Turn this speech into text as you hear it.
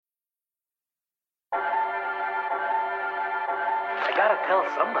gotta tell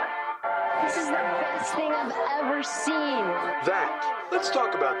somebody. This is the best thing I've ever seen. Let's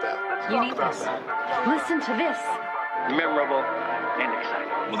talk about that. You need this. Listen to this. Memorable and exciting.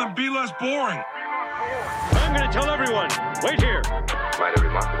 Well, then be less boring. I'm going to tell everyone. Wait here. Mighty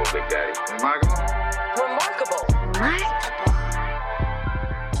remarkable, Big Daddy. Remarkable?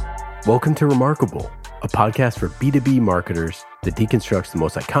 Welcome to Remarkable, a podcast for B2B marketers that deconstructs the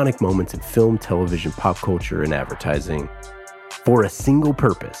most iconic moments in film, television, pop culture, and advertising for a single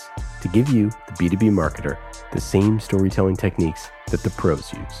purpose: to give you, the B2B marketer, the same storytelling techniques that the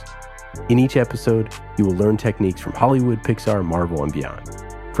pros use. In each episode, you will learn techniques from Hollywood, Pixar, Marvel, and beyond,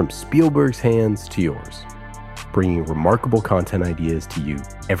 from Spielberg's hands to yours, bringing remarkable content ideas to you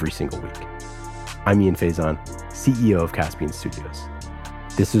every single week. I'm Ian Faison, CEO of Caspian Studios.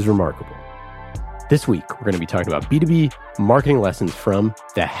 This is Remarkable. This week, we're going to be talking about B2B marketing lessons from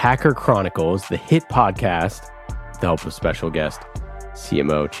the Hacker Chronicles, the hit podcast, with the help of special guest,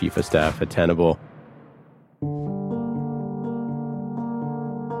 CMO, Chief of Staff at Tenable.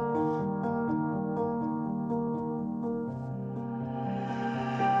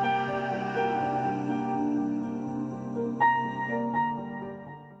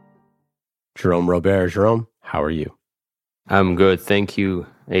 Jérôme Robert. Jérôme, how are you? I'm good. Thank you,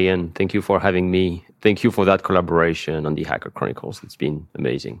 Ian. Thank you for having me. Thank you for that collaboration on the Hacker Chronicles. It's been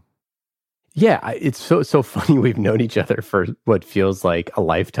amazing. Yeah, it's so funny. We've known each other for what feels like a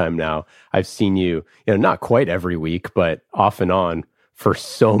lifetime now. I've seen you, not quite every week, but off and on for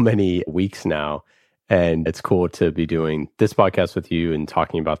so many weeks now. And it's cool to be doing this podcast with you and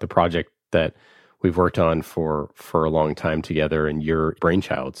talking about the project that we've worked on for a long time together and your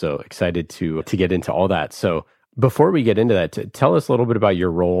brainchild. So excited to get into all that. So before we get into that, tell us a little bit about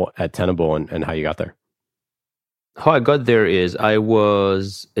your role at Tenable and how you got there. How I got there is I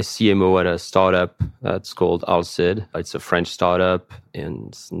was a CMO at a startup that's called Alcid. It's a French startup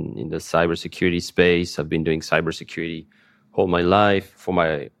in the cybersecurity space. I've been doing cybersecurity all my life, for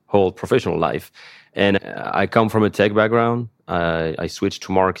my whole professional life. And I come from a tech background. I switched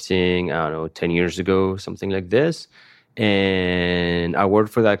to marketing, 10 years ago, something like this. And I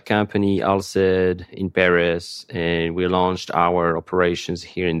worked for that company, Alcid, in Paris, and we launched our operations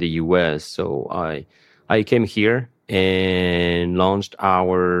here in the US. So I came here and launched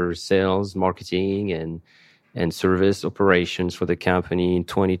our sales, marketing, and service operations for the company in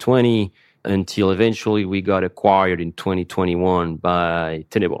 2020 until eventually we got acquired in 2021 by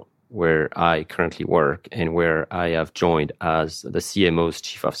Tenable, where I currently work and where I have joined as the CMO's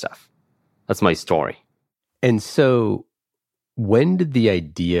Chief of Staff. That's my story. And so when did the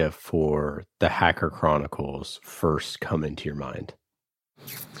idea for the Hacker Chronicles first come into your mind?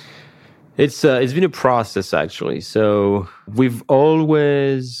 It's been a process, actually. So we've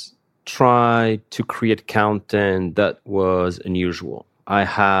always tried to create content that was unusual. I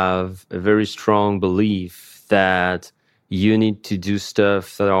have a very strong belief that you need to do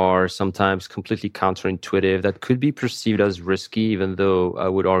stuff that are sometimes completely counterintuitive, that could be perceived as risky, even though I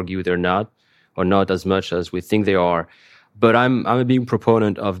would argue they're not, or not as much as we think they are. But I'm a big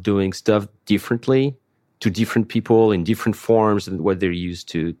proponent of doing stuff differently to different people in different forms than what they're used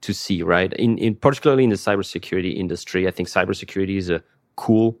to see, right? In particularly in the cybersecurity industry, I think cybersecurity is a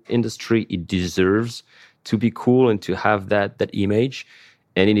cool industry. It deserves to be cool and to have that image.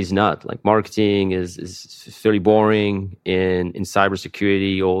 And it is not. Like, marketing is fairly boring in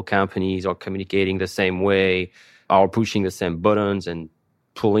cybersecurity. All companies are communicating the same way, are pushing the same buttons and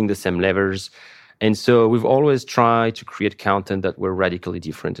pulling the same levers. And so we've always tried to create content that were radically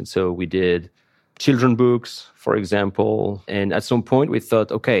different. And so we did children books, for example. And at some point we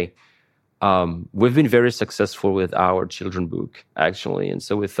thought, okay, we've been very successful with our children book, actually. And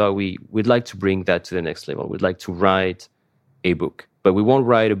so we thought we'd like to bring that to the next level. We'd like to write a book. But we won't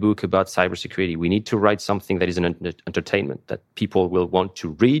write a book about cybersecurity. We need to write something that is an entertainment, that people will want to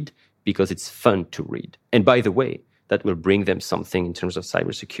read because it's fun to read. And by the way, that will bring them something in terms of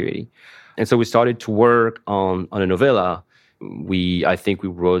cybersecurity. And so we started to work on a novella. I think we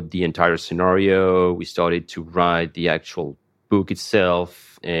wrote the entire scenario. We started to write the actual book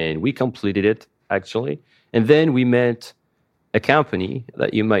itself, and we completed it, actually. And then we met a company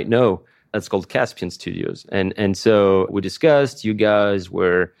that you might know that's called Caspian Studios. And so we discussed, you guys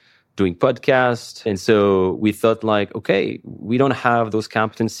were doing podcasts. And so we thought, like, okay, we don't have those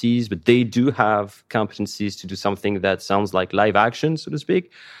competencies, but they do have competencies to do something that sounds like live action, so to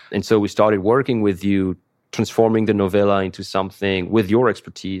speak. And so we started working with you, transforming the novella into something with your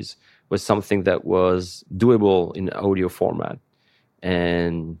expertise, was something that was doable in audio format.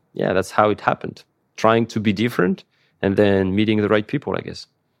 And yeah, that's how it happened. Trying to be different and then meeting the right people, I guess.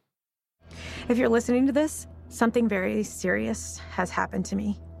 If you're listening to this, Something very serious has happened to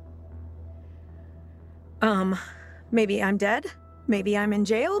me. Maybe I'm dead. Maybe I'm in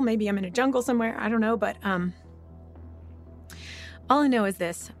jail. Maybe I'm in a jungle somewhere. I don't know, but all I know is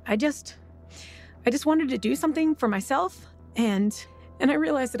this. I just wanted to do something for myself, and I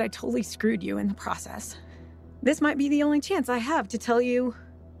realized that I totally screwed you in the process. This might be the only chance I have to tell you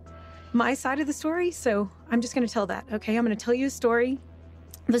my side of the story, so I'm just going to tell that, okay? I'm going to tell you a story.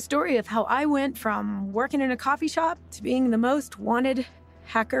 The story of how I went from working in a coffee shop to being the most wanted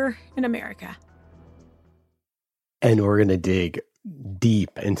hacker in America. And we're going to dig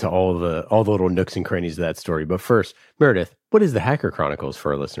deep into all the little nooks and crannies of that story. But first, Meredith, what is the Hacker Chronicles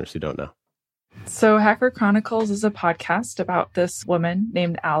for our listeners who don't know? So Hacker Chronicles is a podcast about this woman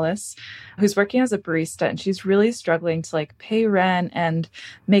named Alice who's working as a barista, and she's really struggling to pay rent and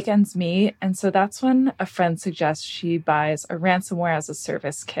make ends meet. And so that's when a friend suggests she buys a ransomware as a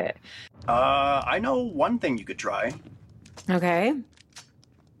service kit. I know one thing you could try. Okay.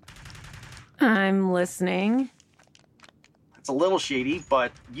 I'm listening. It's a little shady,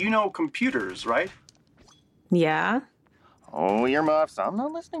 but you know computers, right? Yeah. Oh, earmuffs. I'm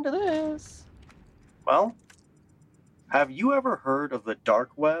not listening to this. Well, have you ever heard of the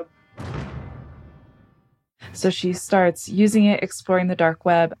dark web? So she starts using it, exploring the dark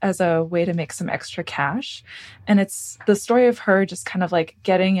web as a way to make some extra cash. And it's the story of her just kind of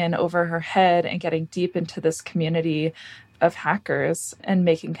getting in over her head and getting deep into this community of hackers and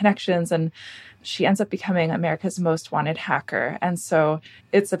making connections. And she ends up becoming America's most wanted hacker. And so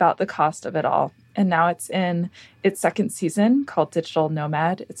it's about the cost of it all. And now it's in its second season called Digital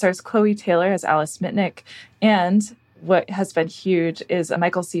Nomad. It stars Chloe Taylor as Alice Mitnick. And what has been huge is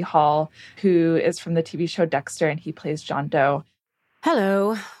Michael C. Hall, who is from the TV show Dexter, and he plays John Doe.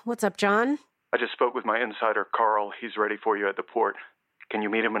 Hello. What's up, John? I just spoke with my insider, Carl. He's ready for you at the port. Can you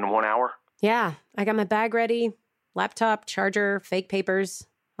meet him in 1 hour? Yeah, I got my bag ready. Laptop, charger, fake papers.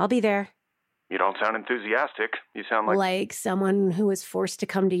 I'll be there. You don't sound enthusiastic. You sound like someone who was forced to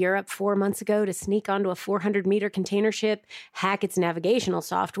come to Europe 4 months ago to sneak onto a 400-meter container ship, hack its navigational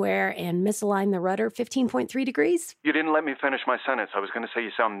software, and misalign the rudder 15.3 degrees. You didn't let me finish my sentence. I was going to say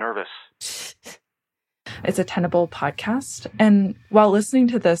you sound nervous. It's a Tenable podcast. And while listening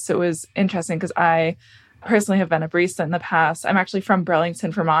to this, it was interesting because I personally have been a barista in the past. I'm actually from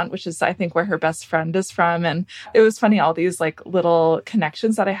Burlington, Vermont, which is, I think, where her best friend is from. And it was funny, all these little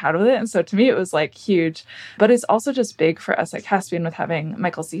connections that I had with it. And so to me, it was huge. But it's also just big for us at Caspian with having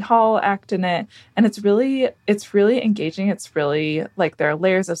Michael C. Hall act in it. And it's really engaging. It's really there are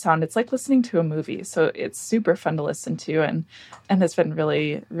layers of sound. It's like listening to a movie. So it's super fun to listen to and has been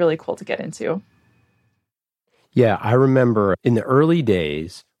really, really cool to get into. Yeah, I remember in the early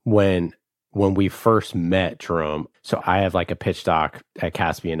days when we first met, Jerome, so I have a pitch doc at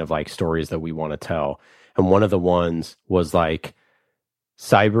Caspian of stories that we want to tell. And one of the ones was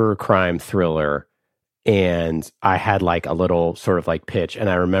cyber crime thriller. And I had a little sort of pitch. And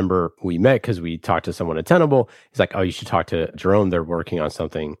I remember we met because we talked to someone at Tenable. He's like, oh, you should talk to Jerome. They're working on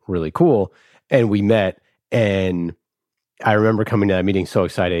something really cool. And we met. And I remember coming to that meeting so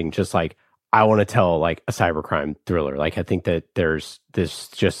exciting, just I want to tell a cybercrime thriller. I think that there's this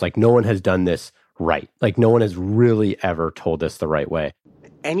just no one has done this right. No one has really ever told this the right way.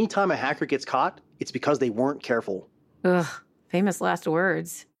 Anytime a hacker gets caught, it's because they weren't careful. Ugh, famous last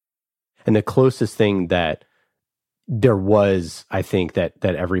words. And the closest thing that there was, I think, that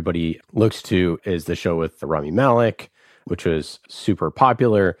everybody looks to is the show with Rami Malek, which was super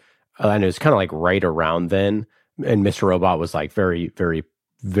popular. And it was kind of right around then. And Mr. Robot was very, very,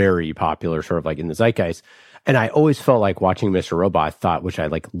 very popular, sort of in the zeitgeist. And I always felt watching Mr. Robot, I thought, which I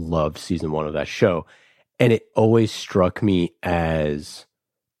loved season 1 of that show. And it always struck me as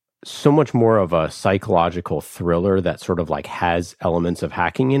so much more of a psychological thriller that sort of has elements of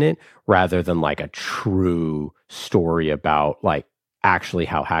hacking in it rather than a true story about actually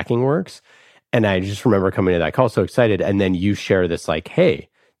how hacking works. And I just remember coming to that call so excited. And then you share this hey,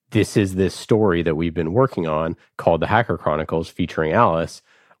 this is this story that we've been working on called The Hacker Chronicles featuring Alice,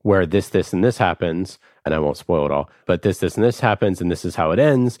 where this, and this happens, and I won't spoil it all, but this, and this happens, and this is how it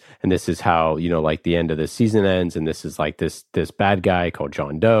ends, and this is how, the end of the season ends, and this is this bad guy called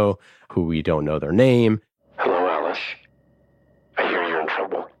John Doe, who we don't know their name. Hello, Alice. I hear you're in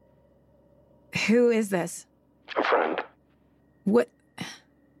trouble. Who is this? A friend. What?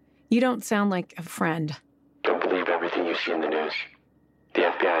 You don't sound like a friend. Don't believe everything you see in the news. The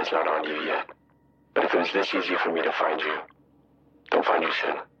FBI is not on you yet. But if it was this easy for me to find you, they'll find you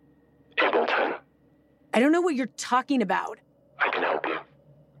soon. Able 10. I don't know what you're talking about. I can help you.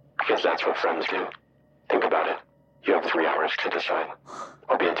 Because that's what friends do. Think about it. You have 3 hours to decide.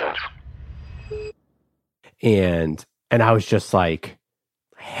 I'll be in touch. And I was just like,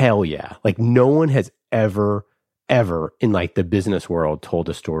 hell yeah. Like no one has ever in like the business world told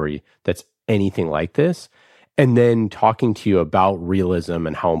a story that's anything like this. And then talking to you about realism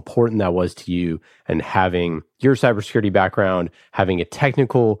and how important that was to you, and having your cybersecurity background, having a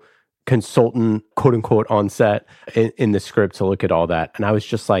technical consultant, quote unquote, on set in the script to look at all that. And I was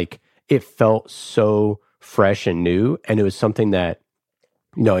just like, it felt so fresh and new. And it was something that,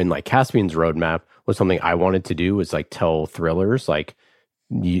 you know, in like Caspian's roadmap was something I wanted to do, was like tell thrillers, like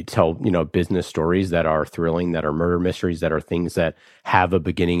you tell, you know, business stories that are thrilling, that are murder mysteries, that are things that have a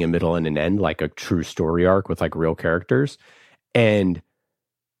beginning, a middle, and an end, like a true story arc with like real characters. And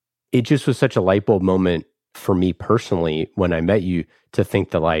it just was such a light bulb moment for me personally when I met you, to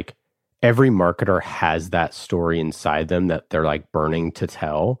think that like every marketer has that story inside them that they're like burning to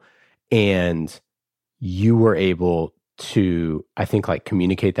tell. And you were able to, I think, like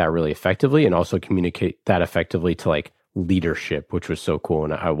communicate that really effectively, and also communicate that effectively to like leadership, which was so cool.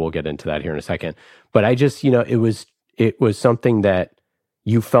 And I will get into that here in a second. But I just, you know, it was something that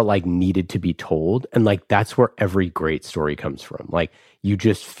you felt like needed to be told. And like, that's where every great story comes from. Like, you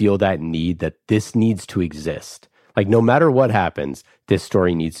just feel that need, that this needs to exist. Like, no matter what happens, this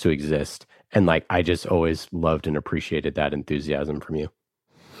story needs to exist. And like, I just always loved and appreciated that enthusiasm from you.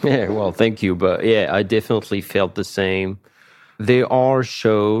 Yeah, well, thank you. But yeah, I definitely felt the same. There are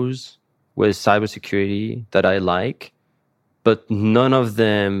shows with cybersecurity that I like, but none of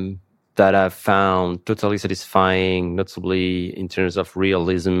them that I've found totally satisfying, notably in terms of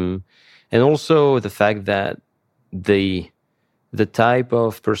realism. And also the fact that the type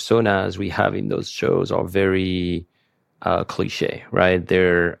of personas we have in those shows are very cliche, right?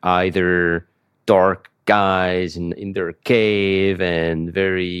 They're either dark guys in their cave and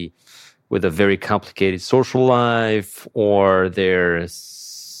with a very complicated social life, or they're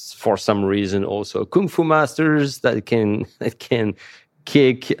for some reason also kung fu masters that can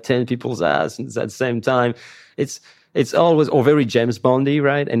kick 10 people's ass at the same time. It's always, or very James Bondy,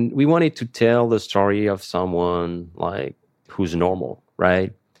 right? And we wanted to tell the story of someone like who's normal,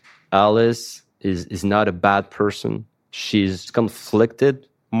 right? Alice is not a bad person. She's conflicted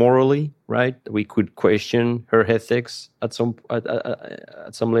morally, right? We could question her ethics at some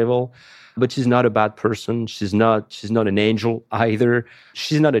level, but she's not a bad person. She's not an angel either.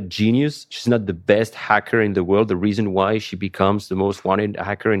 She's not a genius. She's not the best hacker in the world. The reason why she becomes the most wanted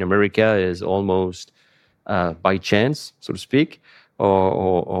hacker in America is almost by chance, so to speak,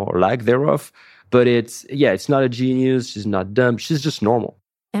 or lack thereof. But it's not a genius. She's not dumb. She's just normal.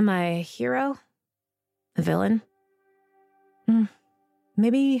 Am I a hero? A villain?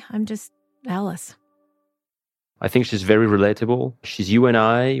 Maybe I'm just Alice. I think she's very relatable. She's you and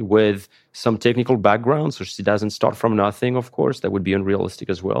I with some technical background, so she doesn't start from nothing, of course. That would be unrealistic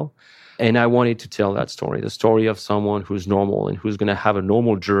as well. And I wanted to tell that story, the story of someone who's normal and who's going to have a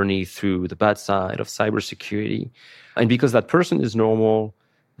normal journey through the bad side of cybersecurity. And because that person is normal,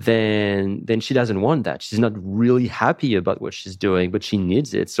 then she doesn't want that. She's not really happy about what she's doing, but she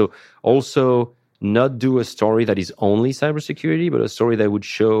needs it. So also, not do a story that is only cybersecurity, but a story that would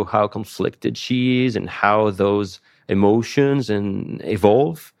show how conflicted she is and how those emotions and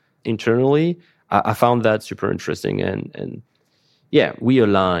evolve internally. I found that super interesting. And yeah, we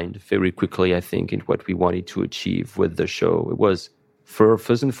aligned very quickly, I think, in what we wanted to achieve with the show. It was,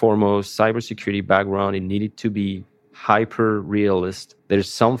 first and foremost, cybersecurity background. It needed to be hyper realist.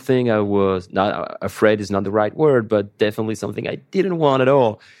 There's something I was not afraid is not the right word, but definitely something I didn't want at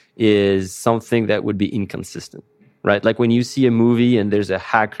all, is something that would be inconsistent, right? Like when you see a movie and there's a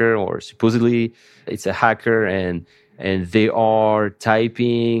hacker, or supposedly it's a hacker, and they are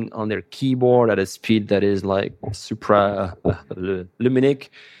typing on their keyboard at a speed that is like supra luminic,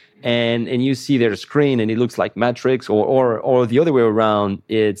 and you see their screen and it looks like Matrix, or the other way around,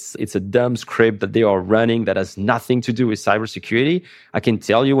 it's a dumb script that they are running that has nothing to do with cybersecurity. I can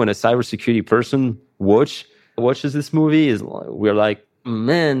tell you, when a cybersecurity person watches this movie, we're like,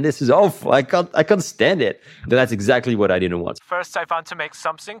 man, this is awful. I can't stand it. But that's exactly what I didn't want. First, I want to make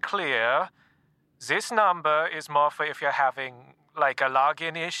something clear. This number is more for if you're having like a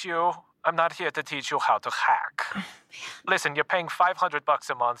login issue. I'm not here to teach you how to hack. Listen, you're paying $500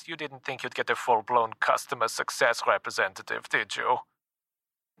 a month. You didn't think you'd get a full-blown customer success representative, did you?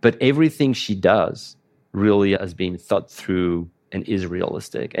 But everything she does really has been thought through and is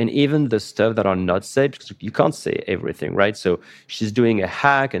realistic. And even the stuff that are not said, because you can't say everything, right? So she's doing a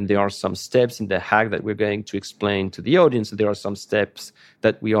hack, and there are some steps in the hack that we're going to explain to the audience. So there are some steps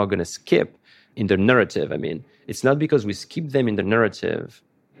that we are going to skip in the narrative. I mean, it's not because we skip them in the narrative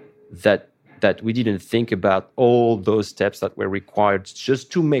that that we didn't think about all those steps that were required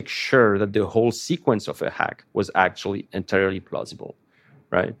just to make sure that the whole sequence of a hack was actually entirely plausible,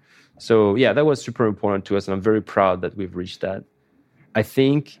 right? So yeah, that was super important to us, and I'm very proud that we've reached that. I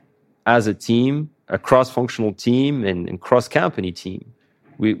think as a team, a cross-functional team and cross-company team,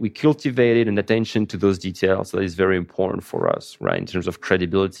 we cultivated an attention to those details that is very important for us, right? In terms of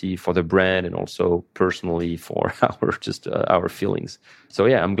credibility for the brand and also personally for our feelings. So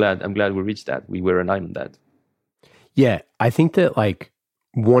yeah, I'm glad we reached that. We were aligned on that. Yeah, I think that like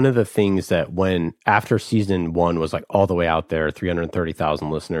one of the things that when after season 1 was like all the way out there,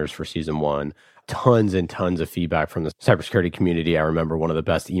 330,000 listeners for season 1, tons and tons of feedback from the cybersecurity community. I remember one of the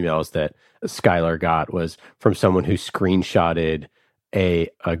best emails that Skylar got was from someone who screenshotted a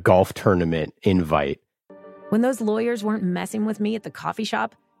golf tournament invite. When those lawyers weren't messing with me at the coffee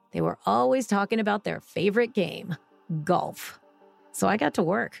shop, they were always talking about their favorite game, golf. So I got to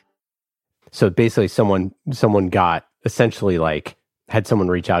work. So basically someone got essentially like had someone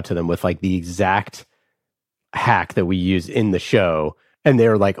reach out to them with like the exact hack that we use in the show. And they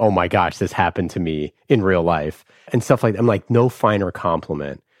were like, oh my gosh, this happened to me in real life and stuff like that. I'm like, no finer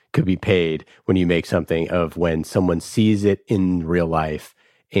compliment could be paid when you make something of when someone sees it in real life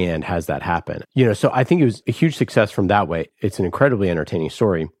and has that happen. You know, so I think it was a huge success from that way. It's an incredibly entertaining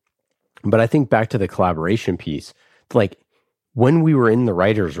story. But I think back to the collaboration piece, like when we were in the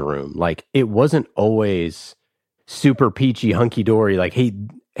writer's room, like it wasn't always super peachy, hunky-dory, like,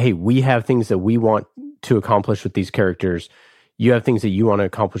 hey, we have things that we want to accomplish with these characters. You have things that you want to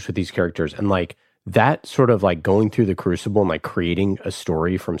accomplish with these characters. And like that sort of like going through the crucible and like creating a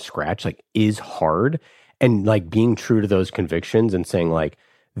story from scratch, like is hard. And like being true to those convictions and saying like,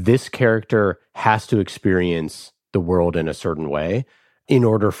 this character has to experience the world in a certain way in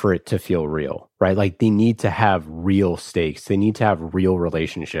order for it to feel real, right? Like they need to have real stakes. They need to have real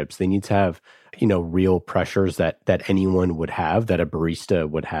relationships. They need to have, you know, real pressures that anyone would have, that a barista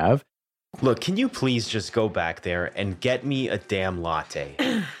would have. Look, can you please just go back there and get me a damn latte?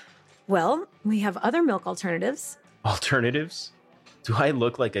 Well, we have other milk alternatives. Alternatives? Do I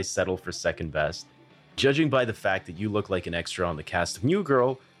look like I settled for second best? Judging by the fact that you look like an extra on the cast of New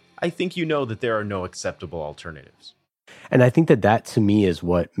Girl, I think you know that there are no acceptable alternatives. And I think that to me is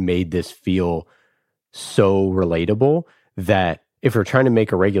what made this feel so relatable, that if we're trying to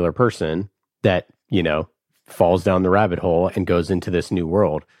make a regular person that, you know, falls down the rabbit hole and goes into this new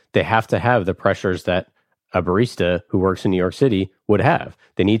world, they have to have the pressures that a barista who works in New York City would have.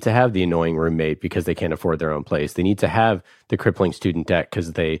 They need to have the annoying roommate because they can't afford their own place. They need to have the crippling student debt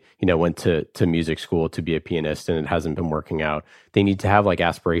because they, you know, went to music school to be a pianist and it hasn't been working out. They need to have like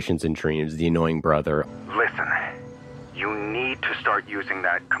aspirations and dreams, the annoying brother. Listen, you need to start using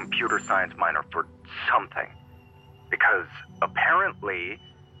that computer science minor for something. Because apparently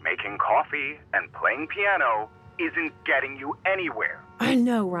making coffee and playing piano isn't getting you anywhere. I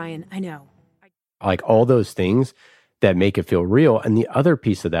know, Ryan, I know. Like all those things that make it feel real. And the other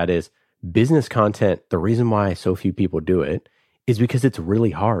piece of that is business content. The reason why so few people do it is because it's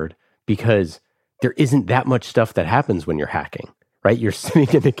really hard, because there isn't that much stuff that happens when you're hacking, right? You're sitting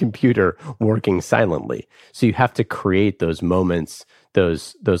in the computer working silently. So you have to create those moments,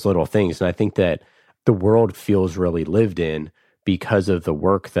 those little things. And I think that the world feels really lived in because of the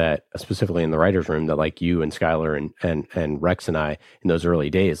work that, specifically in the writer's room, that like you and Skylar and Rex and I in those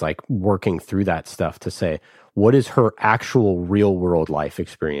early days, like working through that stuff to say, what is her actual real world life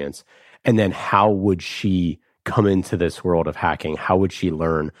experience? And then how would she come into this world of hacking? How would she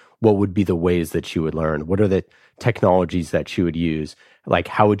learn? What would be the ways that she would learn? What are the technologies that she would use? Like,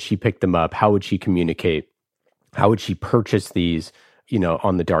 how would she pick them up? How would she communicate? How would she purchase these, you know,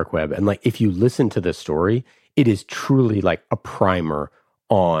 on the dark web? And like, if you listen to this story, it is truly like a primer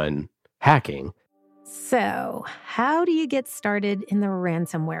on hacking. So, how do you get started in the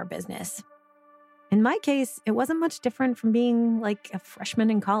ransomware business? In my case, it wasn't much different from being like a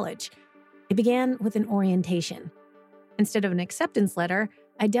freshman in college. It began with an orientation. Instead of an acceptance letter,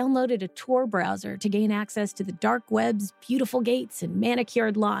 I downloaded a Tor browser to gain access to the dark web's beautiful gates and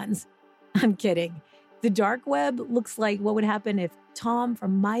manicured lawns. I'm kidding. The dark web looks like what would happen if Tom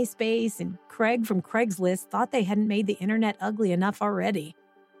from MySpace and Craig from Craigslist thought they hadn't made the internet ugly enough already.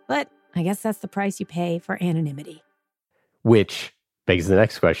 But I guess that's the price you pay for anonymity. Which begs the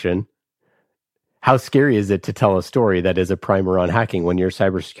next question. How scary is it to tell a story that is a primer on hacking when you're a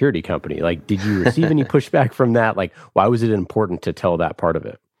cybersecurity company? Like, did you receive any pushback from that? Like, why was it important to tell that part of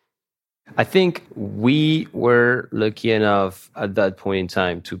it? I think we were lucky enough at that point in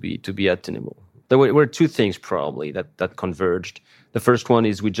time to be at Tenable. There were two things probably that converged. The first one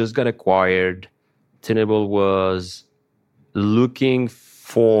is we just got acquired. Tenable was looking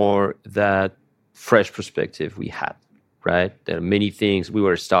for that fresh perspective we had, right? There are many things. We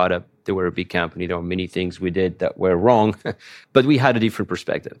were a startup. They were a big company. There were many things we did that were wrong, but we had a different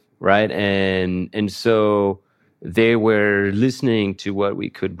perspective, right? And so they were listening to what we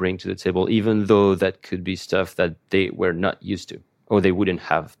could bring to the table, even though that could be stuff that they were not used to or they wouldn't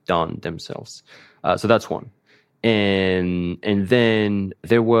have done themselves. So that's one. And then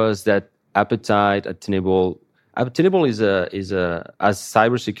there was that appetite at Tenable. Tenable is a as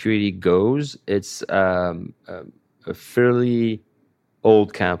cybersecurity goes, it's a fairly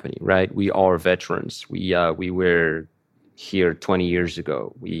old company, right? We are veterans. We were here 20 years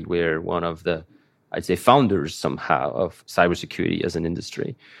ago. We were one of the, I'd say, founders somehow of cybersecurity as an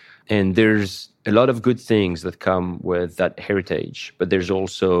industry. And there's a lot of good things that come with that heritage, but there's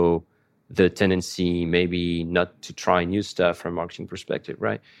also the tendency maybe not to try new stuff from a marketing perspective,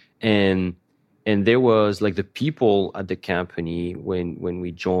 right? And there was like the people at the company when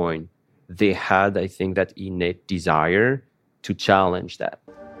we joined, they had, I think, that innate desire to challenge that.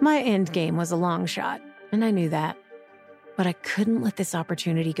 My end game was a long shot, and I knew that. But I couldn't let this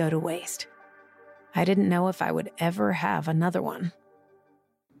opportunity go to waste. I didn't know if I would ever have another one.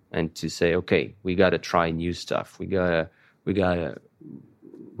 And to say, okay, we got to try new stuff. We gotta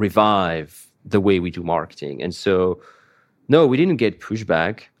revive the way we do marketing. And so, no, we didn't get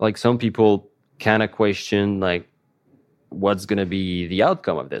pushback. Like some people kind of question, like, what's going to be the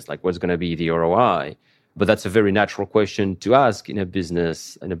outcome of this? Like, what's going to be the ROI? But that's a very natural question to ask in a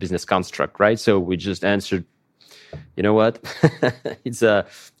business construct, right? So we just answered, you know what? it's going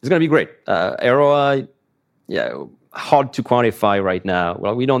to be great. ROI, yeah, hard to quantify right now.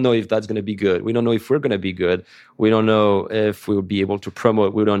 Well, we don't know if that's going to be good. We don't know if we're going to be good. We don't know if we'll be able to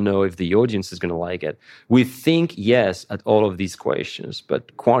promote. We don't know if the audience is going to like it. We think yes at all of these questions,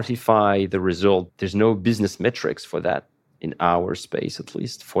 but quantify the result. There's no business metrics for that in our space, at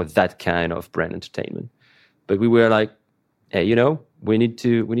least for that kind of brand entertainment. But we were like, hey, we need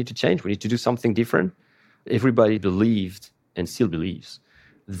to change. We need to do something different. Everybody believed and still believes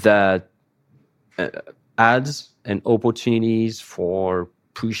that ads and opportunities for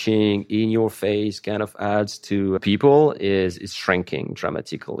pushing in-your-face kind of ads to people is shrinking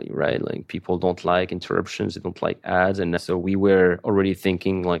dramatically, right? Like people don't like interruptions, they don't like ads. And so we were already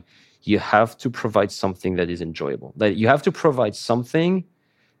thinking like, you have to provide something that is enjoyable. That you have to provide something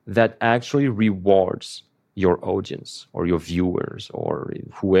that actually rewards your audience or your viewers or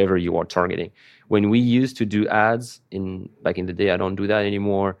whoever you are targeting. When we used to do ads back in the day, I don't do that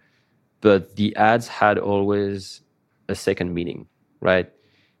anymore, but the ads had always a second meaning, right?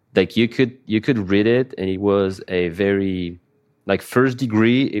 Like you could read it and it was a very, like first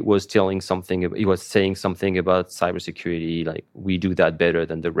degree, it was saying something about cybersecurity, like we do that better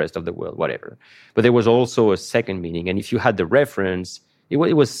than the rest of the world, whatever. But there was also a second meaning. And if you had the reference, it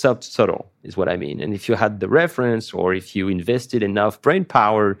was subtle, is what I mean. And if you had the reference or if you invested enough brain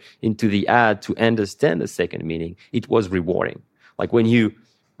power into the ad to understand the second meaning, it was rewarding. Like when you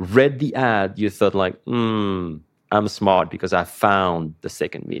read the ad, you thought like, I'm smart because I found the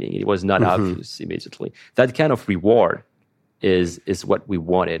second meaning. It was not obvious immediately. That kind of reward is what we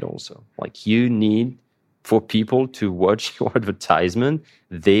wanted also. Like you need, for people to watch your advertisement,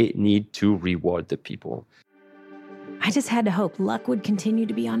 they need to reward the people. I just had to hope luck would continue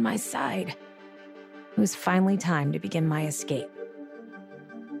to be on my side. It was finally time to begin my escape.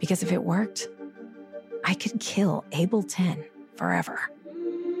 Because if it worked, I could kill Able 10 forever.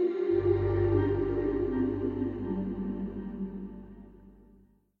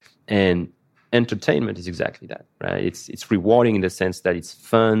 And entertainment is exactly that, right? It's rewarding in the sense that it's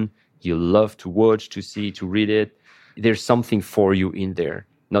fun. You love to watch, to see, to read it. There's something for you in there,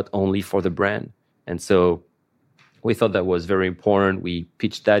 not only for the brand. And so we thought that was very important. We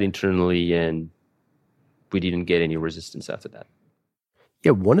pitched that internally and we didn't get any resistance after that.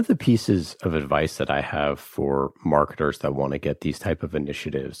 Yeah, one of the pieces of advice that I have for marketers that want to get these type of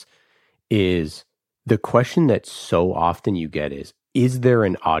initiatives is the question that so often you get is there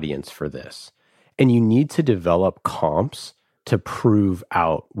an audience for this? And you need to develop comps to prove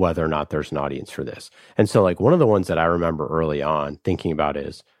out whether or not there's an audience for this. And so like one of the ones that I remember early on thinking about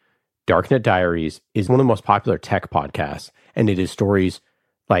is Darknet Diaries is one of the most popular tech podcasts. And it is stories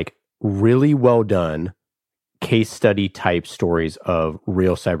like really well done case study type stories of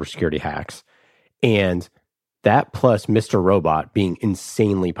real cybersecurity hacks. And that plus Mr. Robot being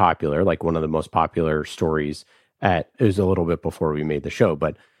insanely popular, like one of the most popular stories it was a little bit before we made the show.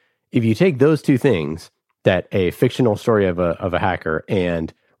 But if you take those two things, that a fictional story of a hacker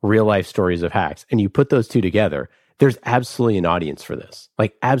and real life stories of hacks, and you put those two together, there's absolutely an audience for this.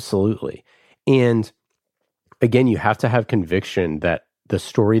 Like absolutely. And again, you have to have conviction that the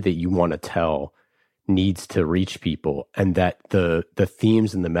story that you want to tell needs to reach people, and that the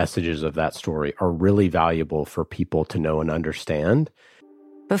themes and the messages of that story are really valuable for people to know and understand.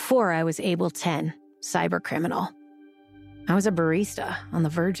 Before I was Able 10, cyber criminal, I was a barista on the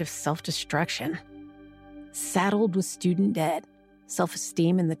verge of self-destruction, saddled with student debt,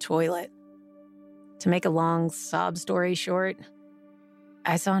 self-esteem in the toilet. To make a long sob story short,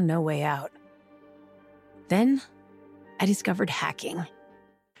 I saw no way out. Then I discovered hacking.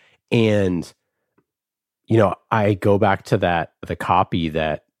 And, I go back to the copy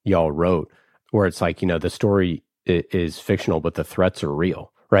that y'all wrote, where it's like, the story is fictional, but the threats are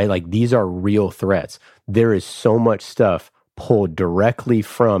real, right? Like, these are real threats. There is so much stuff pulled directly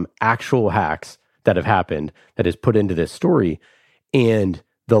from actual hacks that have happened that is put into this story. And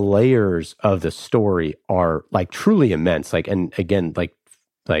the layers of the story are like truly immense. Like, and again, like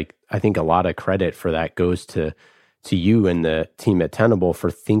I think a lot of credit for that goes to you and the team at Tenable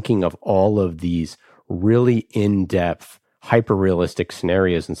for thinking of all of these really in-depth, hyper-realistic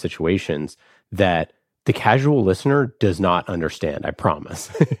scenarios and situations that the casual listener does not understand, I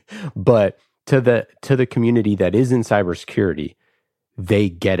promise. But to the community that is in cybersecurity, they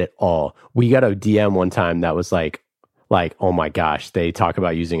get it all. We got a DM one time that was like, oh my gosh, they talk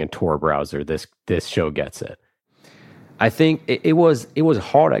about using a Tor browser. This show gets it. I think it was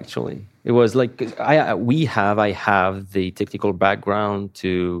hard, actually. It was like I have the technical background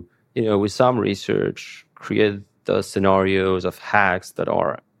to, with some research, create the scenarios of hacks that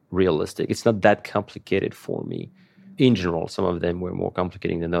are realistic. It's not that complicated for me. In general, some of them were more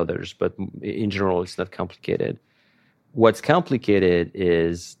complicated than others, but in general, it's not complicated. What's complicated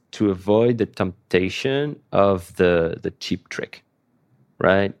is to avoid the temptation of the cheap trick,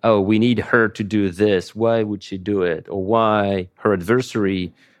 right? Oh, we need her to do this. Why would she do it? Or why her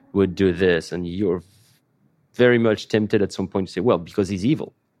adversary would do this? And you're very much tempted at some point to say, well, because he's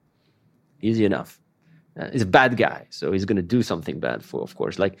evil. Easy enough. He's a bad guy, so he's going to do something bad of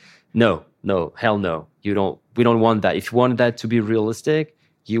course. Like, no, hell no. We don't want that. If you want that to be realistic,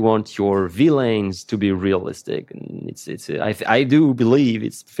 you want your villains to be realistic. And I do believe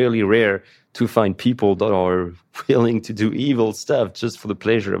it's fairly rare to find people that are willing to do evil stuff just for the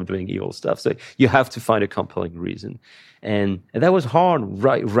pleasure of doing evil stuff. So you have to find a compelling reason. And that was hard.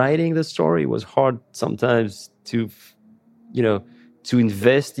 Writing the story was hard sometimes to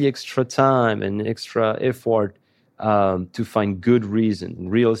invest the extra time and extra effort to find good reason,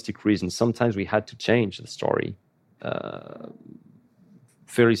 realistic reasons. Sometimes we had to change the story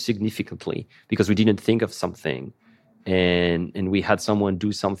very significantly because we didn't think of something, and we had someone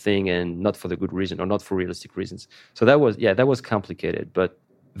do something and not for the good reason or not for realistic reasons. So that was complicated, but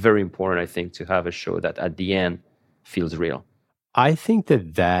very important, I think, to have a show that at the end feels real. I think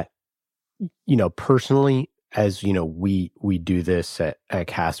that personally, as we do this at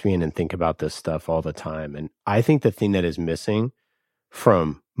Caspian and think about this stuff all the time. And I think the thing that is missing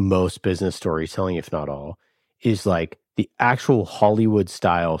from most business storytelling, if not all, is like the actual Hollywood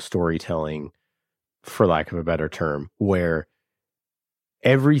style storytelling, for lack of a better term, where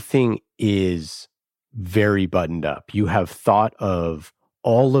everything is very buttoned up. You have thought of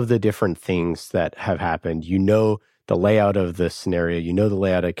all of the different things that have happened. The layout of the scenario, the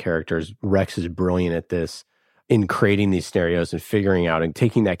layout of characters. Rex is brilliant at this, in creating these scenarios and figuring out and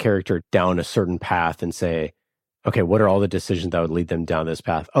taking that character down a certain path and say, okay, what are all the decisions that would lead them down this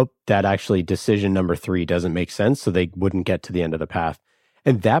path? Oh, that actually decision number 3 doesn't make sense, so they wouldn't get to the end of the path.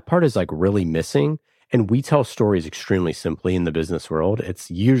 And that part is like really missing. And we tell stories extremely simply in the business world. It's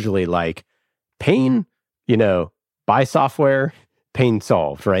usually like pain, buy software, pain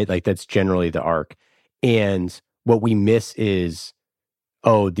solved, right? Like that's generally the arc. And what we miss is,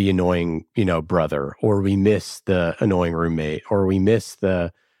 the annoying, brother, or we miss the annoying roommate, or we miss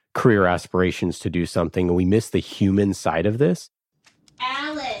the career aspirations to do something, and we miss the human side of this.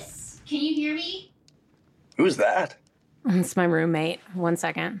 Alice, can you hear me? Who's that? It's my roommate. 1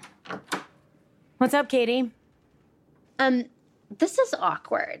 second. What's up, Katie? This is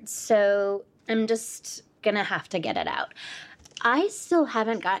awkward, so I'm just gonna have to get it out. I still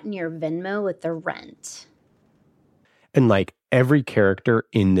haven't gotten your Venmo with the rent. And like every character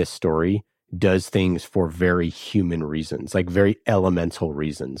in this story does things for very human reasons, like very elemental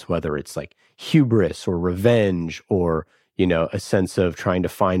reasons, whether it's like hubris or revenge or, a sense of trying to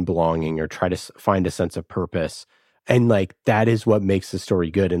find belonging or try to find a sense of purpose. And like, that is what makes the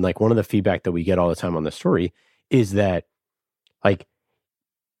story good. And like, one of the feedback that we get all the time on the story is that like,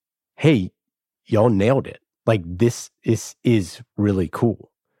 hey, y'all nailed it. Like, this is really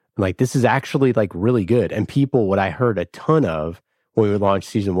cool. Like, this is actually like really good. And people, what I heard a ton of when we launched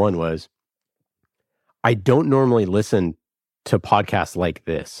season 1 was, I don't normally listen to podcasts like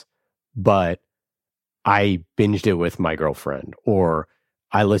this, but I binged it with my girlfriend, or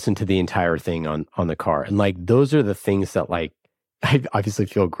I listened to the entire thing on the car. And like, those are the things that like, I obviously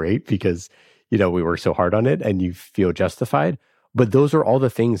feel great because, you know, we work so hard on it and you feel justified. But those are all the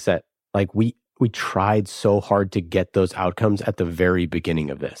things that like we tried so hard to get those outcomes at the very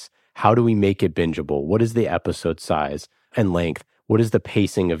beginning of this. How do we make it bingeable? What is the episode size and length? What is the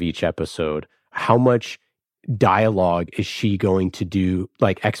pacing of each episode? How much dialogue is she going to do,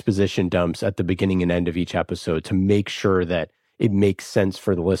 like exposition dumps at the beginning and end of each episode to make sure that it makes sense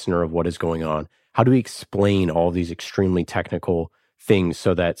for the listener of what is going on? How do we explain all these extremely technical things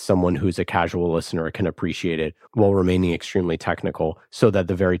so that someone who's a casual listener can appreciate it while remaining extremely technical so that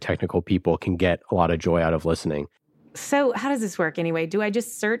the very technical people can get a lot of joy out of listening? So how does this work anyway? Do I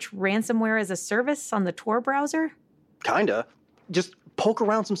just search ransomware as a service on the Tor browser? Kinda. Just poke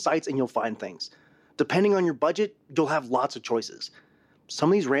around some sites and you'll find things. Depending on your budget, you'll have lots of choices. Some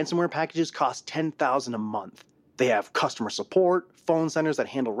of these ransomware packages cost $10,000 a month. They have customer support, phone centers that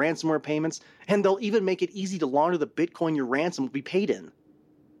handle ransomware payments, and they'll even make it easy to launder the Bitcoin your ransom will be paid in.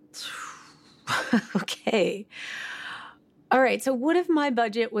 Okay. All right, so what if my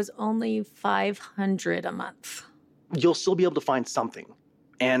budget was only $500 a month? You'll still be able to find something.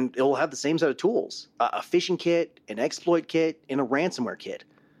 And it'll have the same set of tools. A phishing kit, an exploit kit, and a ransomware kit.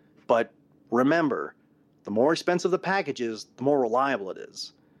 But remember, the more expensive the package is, the more reliable it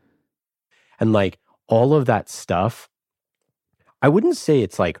is. And like all of that stuff, I wouldn't say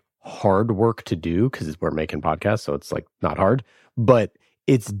it's like hard work to do because we're making podcasts, so it's like not hard, but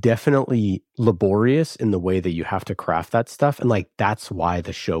it's definitely laborious in the way that you have to craft that stuff. And like, that's why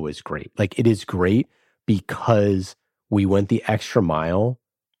the show is great. Like, it is great because we went the extra mile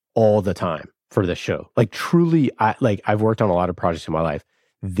all the time for the show. Like, truly, I've worked on a lot of projects in my life.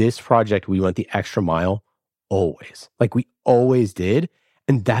 This project, we went the extra mile always. Like, we always did.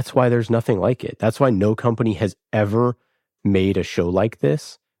 And that's why there's nothing like it. That's why no company has ever made a show like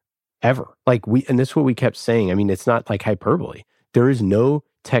this, ever. Like, and this is what we kept saying. I mean, it's not like hyperbole. There is no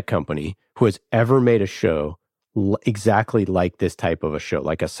tech company who has ever made a show exactly like this type of a show,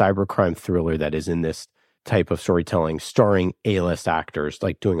 like a cybercrime thriller that is in this type of storytelling, starring A-list actors,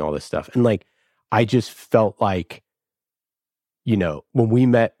 like doing all this stuff. And like, I just felt like, you know, when we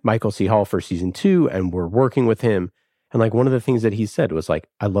met Michael C. Hall for season 2 and we're working with him, and like one of the things that he said was like,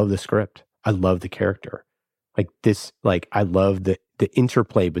 I love the script. I love the character. Like this, like I love the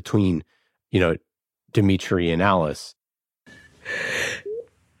interplay between, you know, Dimitri and Alice.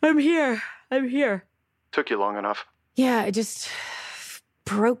 I'm here. Took you long enough. Yeah, I just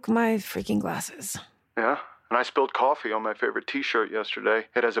broke my freaking glasses. Yeah, and I spilled coffee on my favorite t-shirt yesterday.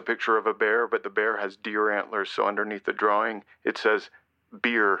 It has a picture of a bear, but the bear has deer antlers, so underneath the drawing, it says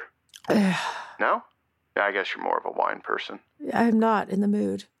beer. No? Yeah, I guess you're more of a wine person. I'm not in the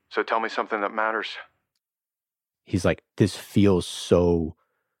mood. So tell me something that matters. He's like, this feels so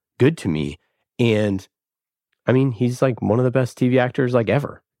good to me. And I mean, he's like one of the best TV actors like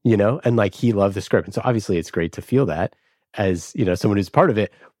ever, you know? And like, he loved the script. And so obviously it's great to feel that as, you know, someone who's part of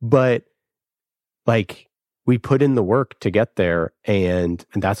it. But like, we put in the work to get there, and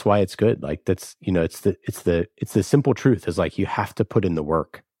that's why it's good. Like, that's, you know, it's the simple truth is like, you have to put in the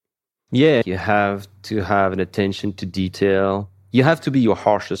work. Yeah, you have to have an attention to detail. You have to be your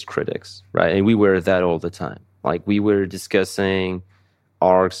harshest critics, right? And we were that all the time. Like, we were discussing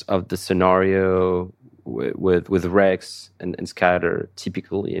arcs of the scenario with Rex and Scatter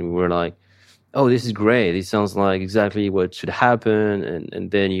typically, and we were like, oh, this is great. This sounds like exactly what should happen.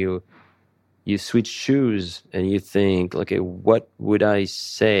 And then you switch shoes and you think, okay, what would I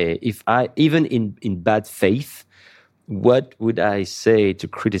say if I, even in bad faith, what would I say to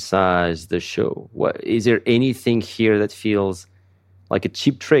criticize the show? What is there anything here that feels like a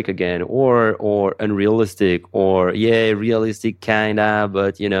cheap trick again, or unrealistic, or realistic kinda,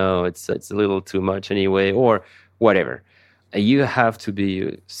 but you know, it's a little too much anyway, or whatever. You have to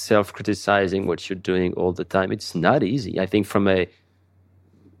be self-criticizing what you're doing all the time. It's not easy. I think from a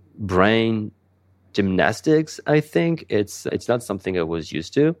brain gymnastics, I think it's not something I was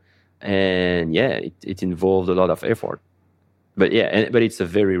used to, and it involved a lot of effort. But but it's a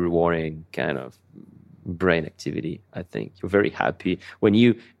very rewarding kind of brain activity. I think you're very happy when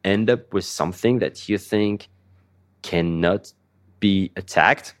you end up with something that you think cannot be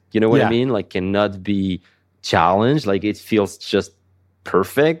attacked. You know what I mean? Like, cannot be challenged. Like, it feels just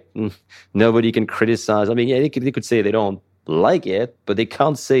perfect. Nobody can criticize. I mean, they could say they don't like it, but they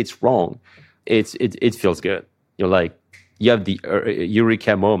can't say it's wrong. It feels good. You're like, you have the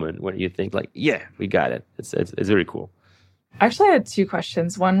eureka moment when you think like, yeah, we got it. It's very cool. Actually, I had two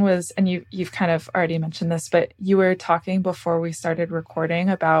questions. One was, and you've kind of already mentioned this, but you were talking before we started recording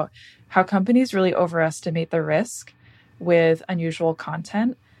about how companies really overestimate the risk with unusual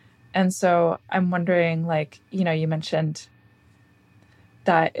content. And so I'm wondering, like, you know, you mentioned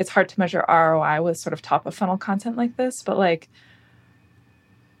that it's hard to measure ROI with sort of top of funnel content like this, but like,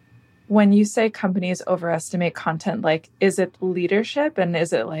 when you say companies overestimate content, like, is it leadership and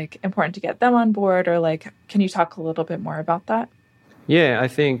is it like important to get them on board, or like, can you talk a little bit more about that? Yeah, I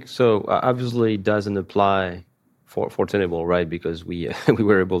think so. Obviously, it doesn't apply for Tenable, right? Because we we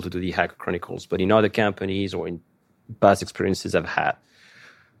were able to do the Hacker Chronicles, but in other companies or in past experiences I've had,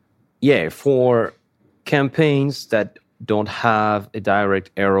 yeah, for campaigns that don't have a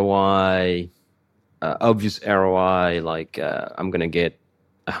direct ROI, obvious ROI, like I'm gonna get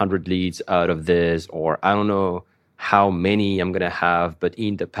 100 leads out of this, or I don't know how many I'm going to have, but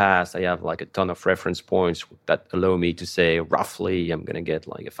in the past, I have like a ton of reference points that allow me to say roughly I'm going to get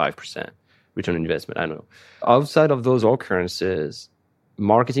like a 5% return on investment. I don't know. Outside of those occurrences,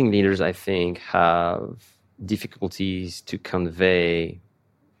 marketing leaders, I think, have difficulties to convey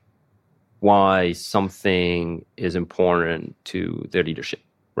why something is important to their leadership,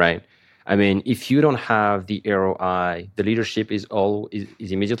 right? I mean, if you don't have the ROI, the leadership is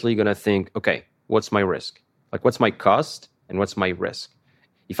immediately going to think, okay, what's my risk? Like, what's my cost and what's my risk?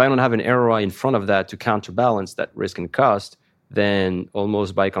 If I don't have an ROI in front of that to counterbalance that risk and cost, then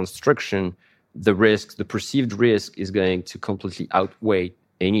almost by construction, the perceived risk is going to completely outweigh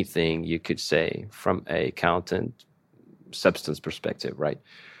anything you could say from a content substance perspective, right?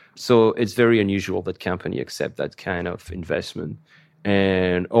 So it's very unusual that companies accept that kind of investment.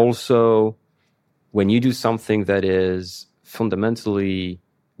 And also, when you do something that is fundamentally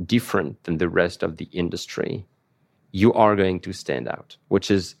different than the rest of the industry, you are going to stand out, which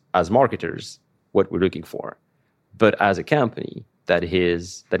is, as marketers, what we're looking for. But as a company that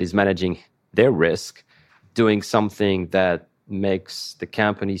is managing their risk, doing something that makes the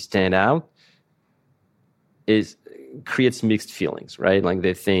company stand out creates mixed feelings, right? Like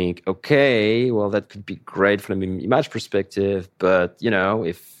they think, okay, well, that could be great from an image perspective, but you know,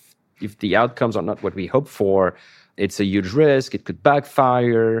 if the outcomes are not what we hope for, it's a huge risk. It could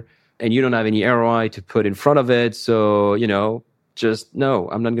backfire, and you don't have any ROI to put in front of it. So, you know, just no,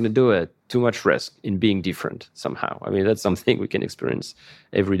 I'm not going to do it. Too much risk in being different somehow. I mean, that's something we can experience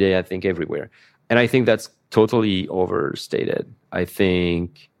every day, I think, everywhere. And I think that's totally overstated. I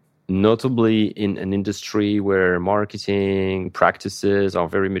think notably in an industry where marketing practices are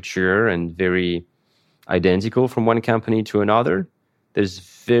very mature and very identical from one company to another, there's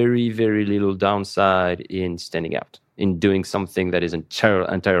very, very little downside in standing out, in doing something that is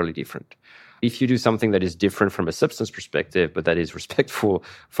entirely different. If you do something that is different from a substance perspective, but that is respectful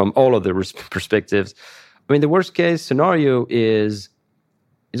from all of the perspectives, I mean, the worst case scenario is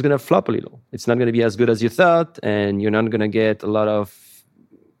it's going to flop a little. It's not going to be as good as you thought, and you're not going to get a lot of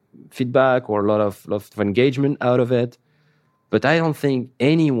feedback or a lot of engagement out of it. But I don't think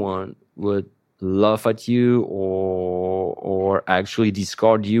anyone would laugh at you or actually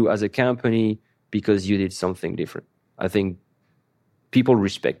discard you as a company because you did something different. I think people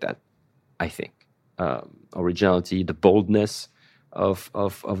respect that. I think originality, the boldness of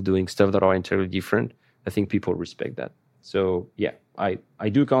doing stuff that are entirely different. I think people respect that. So yeah, I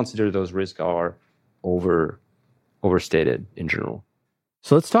do consider those risks are overstated in general.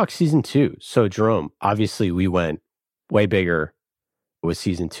 So let's talk season 2. So Jérôme, obviously we went way bigger with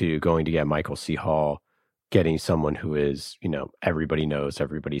season 2, going to get Michael C. Hall, getting someone who is, you know, everybody knows,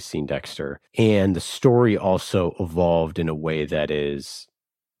 everybody's seen Dexter. And the story also evolved in a way that is,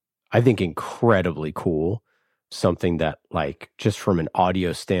 I think, incredibly cool. Something that, like, just from an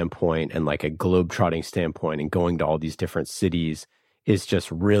audio standpoint and like a globe-trotting standpoint and going to all these different cities is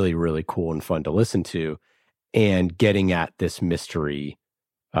just really, really cool and fun to listen to. And getting at this mystery,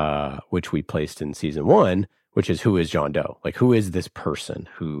 which we placed in season 1, which is, who is John Doe? Like, who is this person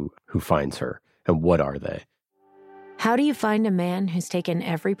who finds her, and what are they? How do you find a man who's taken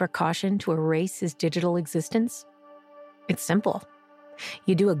every precaution to erase his digital existence? It's simple.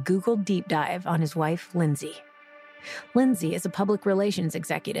 You do a Google deep dive on his wife, Lindsay. Lindsay is a public relations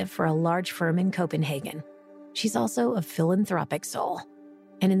executive for a large firm in Copenhagen. She's also a philanthropic soul.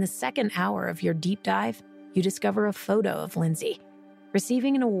 And in the second hour of your deep dive, you discover a photo of Lindsay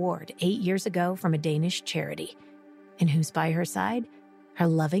receiving an award 8 years ago from a Danish charity. And who's by her side? Her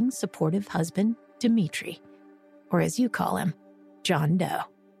loving, supportive husband, Dimitri. Or as you call him, John Doe.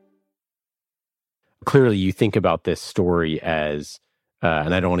 Clearly, you think about this story as,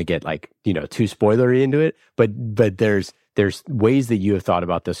 and I don't want to get, like, you know, too spoilery into it, but there's ways that you have thought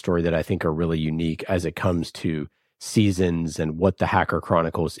about this story that I think are really unique as it comes to seasons and what the Hacker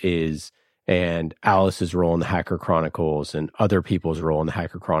Chronicles is, and Alice's role in the Hacker Chronicles and other people's role in the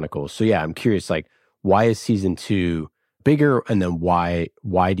Hacker Chronicles. So yeah, I'm curious, like, why is season 2 bigger? And then why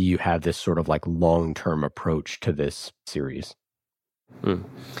do you have this sort of like long-term approach to this series?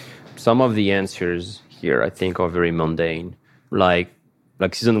 Some of the answers here, I think, are very mundane. Like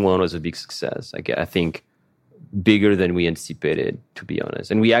season 1 was a big success. I think bigger than we anticipated, to be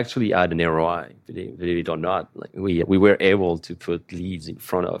honest. And we actually had an ROI, believe it or not. Like we were able to put leads in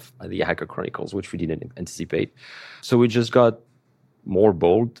front of the Hacker Chronicles, which we didn't anticipate. So we just got more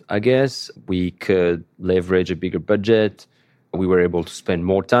bold, I guess. We could leverage a bigger budget. We were able to spend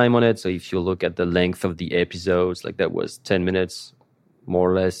more time on it. So if you look at the length of the episodes, like that was 10 minutes, more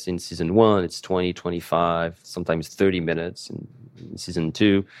or less in season 1. It's 20, 25, sometimes 30 minutes in season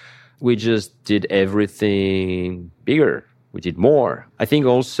 2. We just did everything bigger. We did more. I think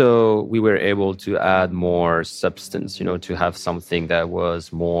also we were able to add more substance, to have something that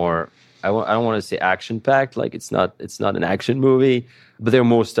was more, I don't want to say action-packed, like it's not an action movie, but there are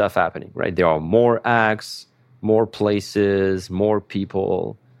more stuff happening, right? There are more acts, more places, more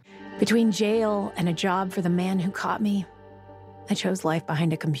people. Between jail and a job for the man who caught me, I chose life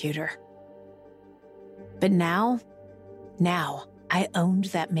behind a computer. But now, I owned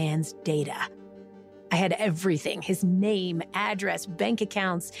that man's data. I had everything: his name, address, bank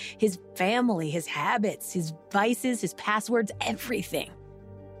accounts, his family, his habits, his vices, his passwords, everything.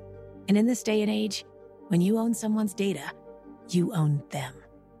 And in this day and age, when you own someone's data, you own them.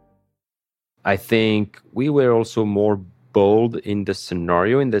 I think we were also more bold in the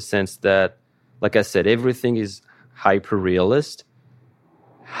scenario, in the sense that, like I said, everything is hyper-realist.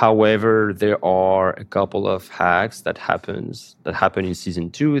 However, there are a couple of hacks that happen in season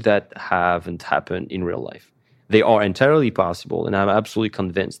 2 that haven't happened in real life. They are entirely possible, and I'm absolutely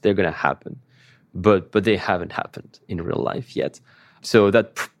convinced they're going to happen, but they haven't happened in real life yet. So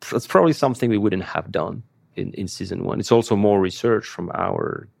that's probably something we wouldn't have done in season 1. It's also more research from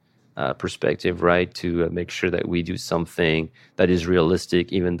our perspective, right, to make sure that we do something that is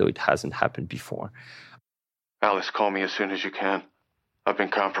realistic, even though it hasn't happened before. Alice, call me as soon as you can. I've been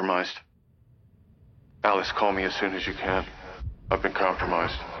compromised. Alice, call me as soon as you can. I've been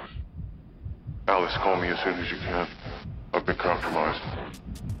compromised. Alice, call me as soon as you can. I've been compromised.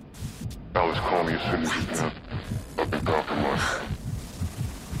 Alice, call me as soon as you can. I've been compromised.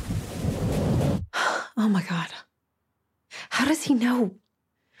 Oh my God. How does he know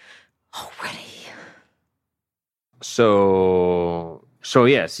already? So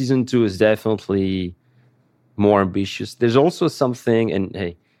yeah, season 2 is definitely more ambitious. There's also something, and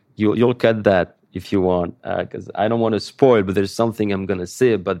hey, you'll cut that if you want, because I don't want to spoil, but there's something I'm gonna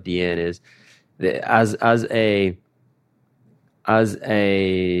say about the end is as an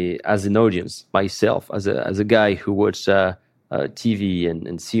audience, myself, as a guy who watches TV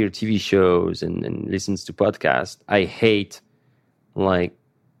and sees TV shows and listens to podcasts, I hate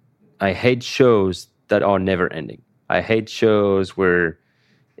shows that are never ending. I hate shows where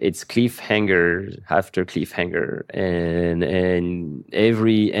it's cliffhanger after cliffhanger, and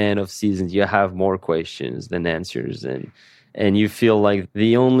every end of season you have more questions than answers, and you feel like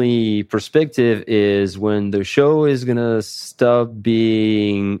the only perspective is when the show is gonna stop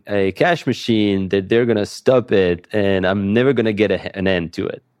being a cash machine, that they're gonna stop it, and I'm never gonna get an end to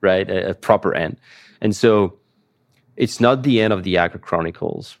it, right? A proper end. And so it's not the end of the Hacker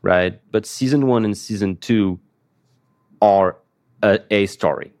Chronicles, right? But season 1 and season 2 are a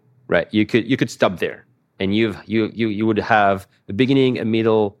story, right? You could stop there, and you would have a beginning, a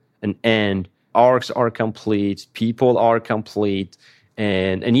middle, an end. Arcs are complete, people are complete,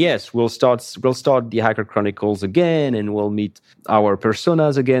 and yes, we'll start the Hacker Chronicles again, and we'll meet our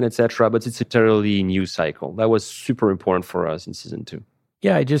personas again, etc. But it's a totally new cycle. That was super important for us in season 2.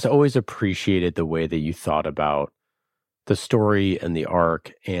 Yeah, I just always appreciated the way that you thought about the story and the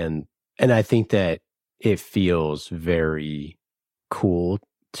arc, and I think that it feels very cool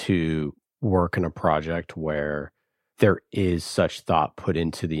to work in a project where there is such thought put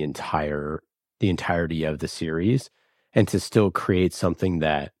into the entirety of the series, and to still create something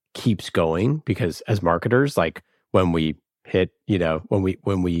that keeps going. Because as marketers, like when we hit, when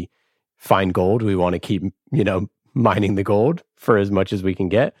we find gold, we want to keep, mining the gold for as much as we can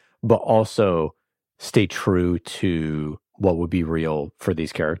get, but also stay true to what would be real for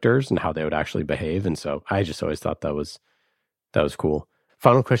these characters and how they would actually behave. And so I just always thought that was cool.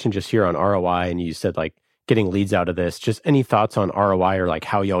 Final question just here on ROI, and you said like getting leads out of this. Just any thoughts on ROI, or like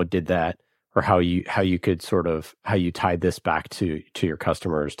how y'all did that, or how you could sort of, how you tied this back to your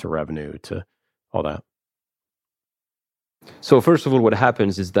customers, to revenue, to all that? So first of all, what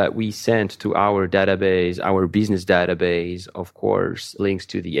happens is that we sent to our database, our business database, of course, links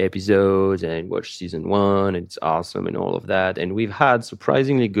to the episodes and watch season 1. And it's awesome and all of that. And we've had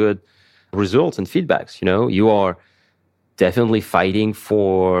surprisingly good results and feedbacks. You are definitely fighting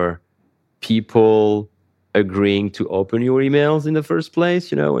for people agreeing to open your emails in the first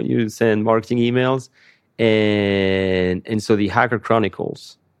place, when you send marketing emails. And so the Hacker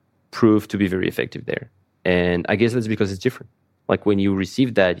Chronicles proved to be very effective there. And I guess that's because it's different. Like when you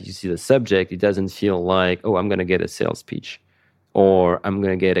receive that, you see the subject, it doesn't feel like, oh, I'm going to get a sales pitch, or I'm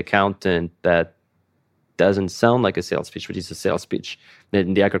going to get a content that doesn't sound like a sales pitch, but it's a sales pitch.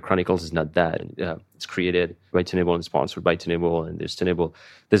 Then the Hacker Chronicles is not that. It's created by Tenable and sponsored by Tenable, and there's Tenable.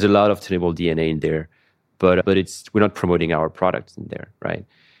 There's a lot of Tenable DNA in there, but we're not promoting our products in there, right?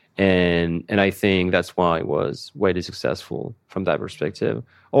 And I think that's why it was widely successful from that perspective.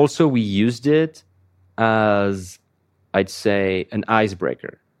 Also, we used it as, I'd say, an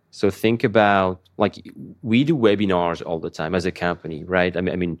icebreaker. So think about, like, we do webinars all the time as a company, right? I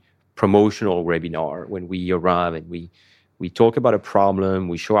mean, promotional webinar when we arrive and we talk about a problem,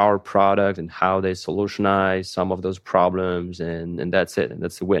 we show our product and how they solutionize some of those problems, and that's it, and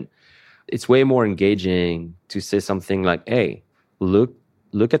that's the win. It's way more engaging to say something like, hey, look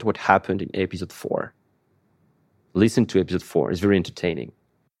at what happened in episode 4. Listen to episode 4. It's very entertaining.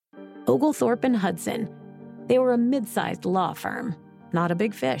 Oglethorpe and Hudson. They were a mid-sized law firm, not a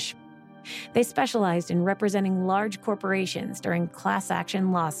big fish. They specialized in representing large corporations during class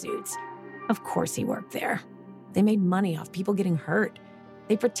action lawsuits. Of course he worked there. They made money off people getting hurt.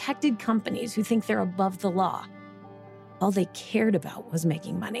 They protected companies who think they're above the law. All they cared about was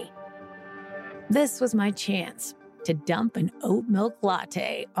making money. This was my chance to dump an oat milk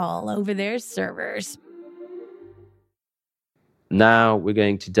latte all over their servers. Now we're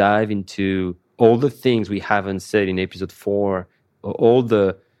going to dive into all the things we haven't said in episode 4, all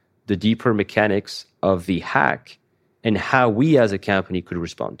the deeper mechanics of the hack and how we as a company could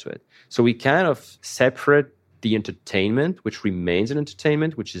respond to it. So we kind of separate the entertainment, which remains an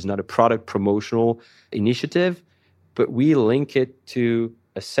entertainment, which is not a product promotional initiative, but we link it to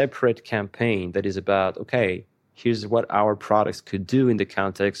a separate campaign that is about, okay, here's what our products could do in the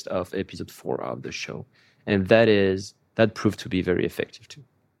context of episode 4 of the show. And that proved to be very effective too.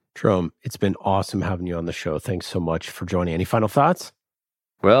 Jérôme, it's been awesome having you on the show. Thanks so much for joining. Any final thoughts?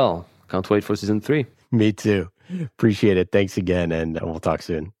 Well, can't wait for season 3. Me too. Appreciate it. Thanks again, and we'll talk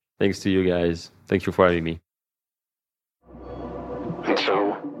soon. Thanks to you guys. Thank you for having me. And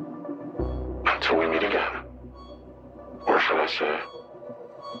so, until we meet again, or should I say,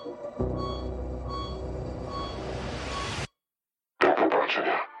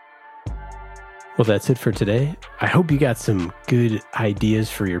 well, that's it for today. I hope you got some good ideas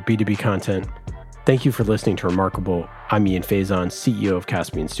for your B2B content. Thank you for listening to Remarkable. I'm Ian Faison, CEO of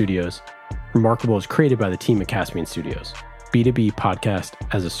Caspian Studios. Remarkable is created by the team at Caspian Studios, B2B podcast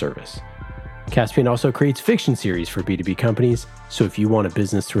as a service. Caspian also creates fiction series for B2B companies, so if you want a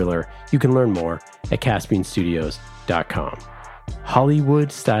business thriller, you can learn more at caspianstudios.com.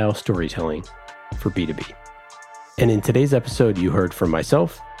 Hollywood-style storytelling for B2B. And in today's episode, you heard from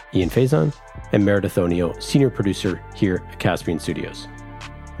myself, Ian Faison, and Meredith O'Neill, senior producer here at Caspian Studios.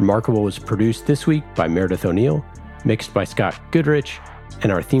 Remarkable was produced this week by Meredith O'Neill, mixed by Scott Goodrich,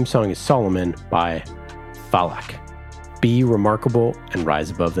 and our theme song is Solomon by Falak. Be remarkable and rise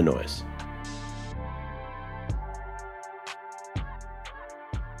above the noise.